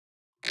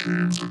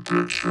teens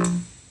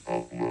addiction.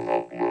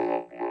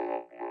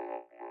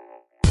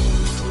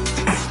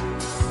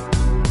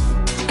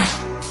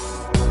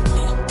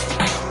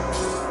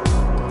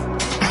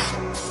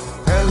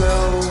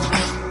 Hello,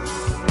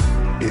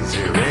 is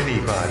there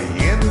anybody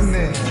in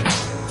there?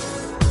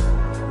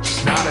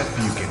 Not if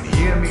you can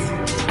hear me.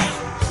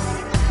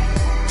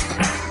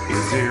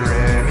 Is there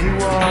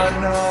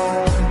anyone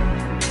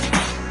home?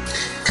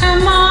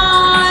 Come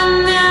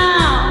on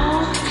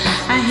now,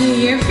 I hear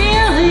you're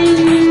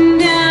feeling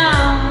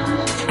down.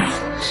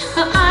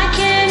 Well, I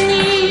can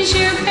ease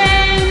your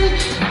pain,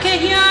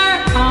 get you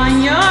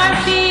on your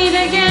feet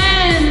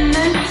again.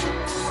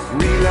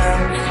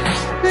 Relax.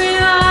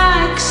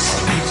 I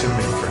need some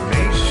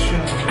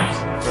information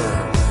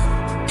first.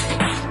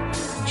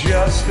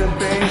 Just a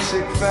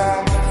basic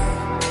fact.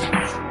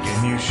 Can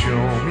you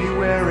show me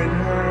where it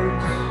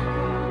hurts?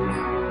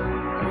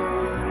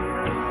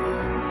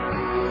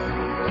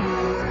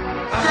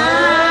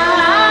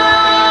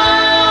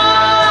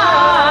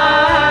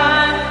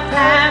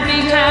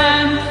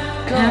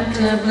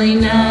 Comfortably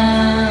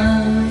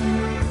numb.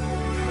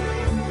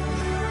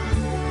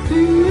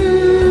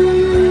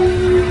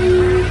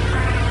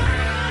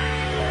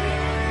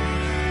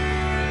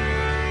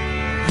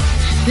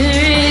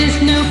 There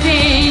is no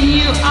pain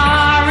you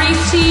are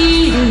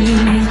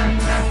receiving.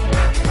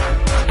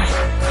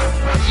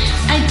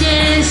 A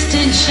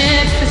distant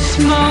ship of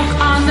smoke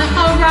on the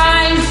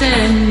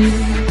horizon.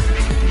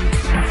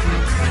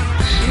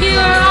 You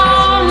are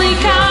only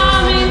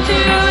coming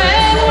through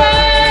in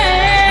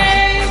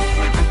waves.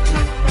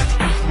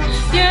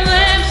 Your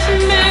lips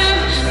move,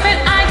 but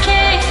I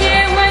can't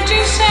hear what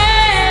you say.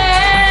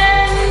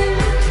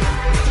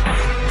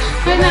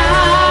 When I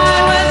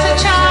was a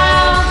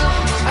child,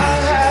 I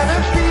had a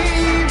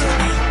fever.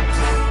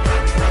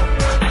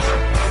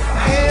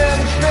 My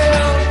head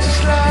felt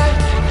just like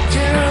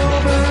two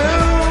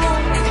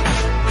balloons.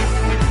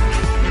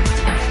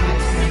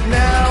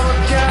 Now I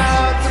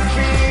got the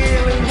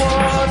feeling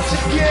once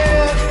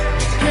again.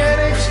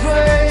 Can't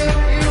explain,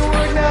 you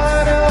would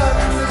not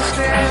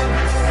understand.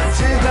 This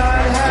is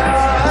not how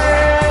I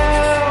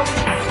am.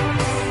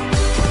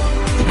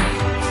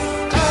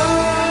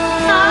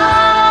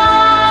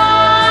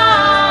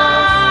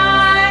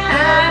 I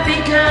have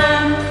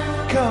become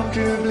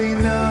Comfortably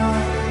numb.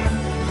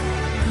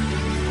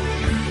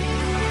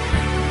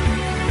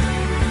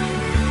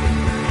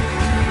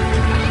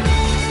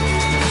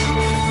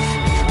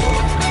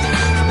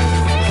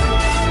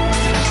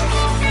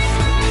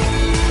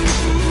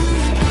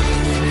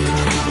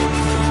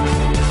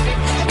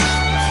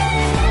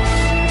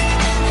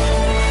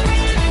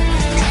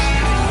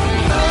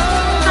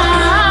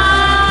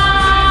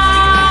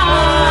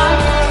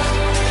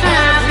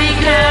 have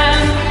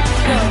become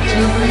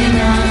comfortably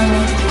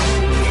numb.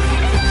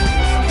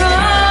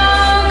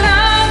 Oh,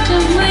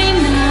 comfortably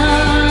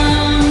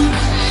numb.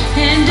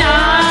 And I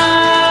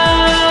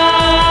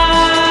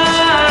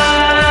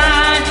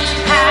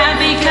have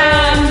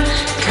become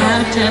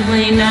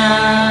comfortably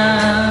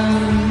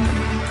numb.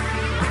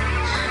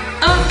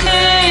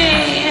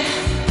 Okay,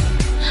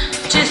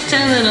 just a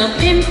little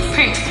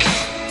pinprick.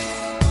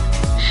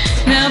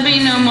 There'll be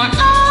no more.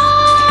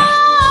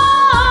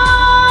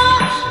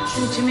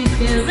 Did you make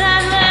me feel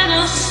that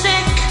little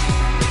sick?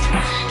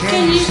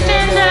 Can you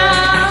stand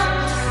up?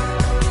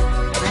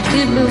 I do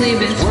believe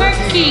it's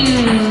working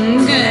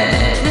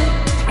good.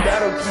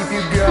 That'll keep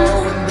you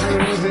going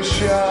through the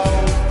show.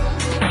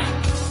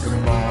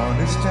 Come on,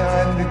 it's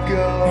time to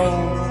go.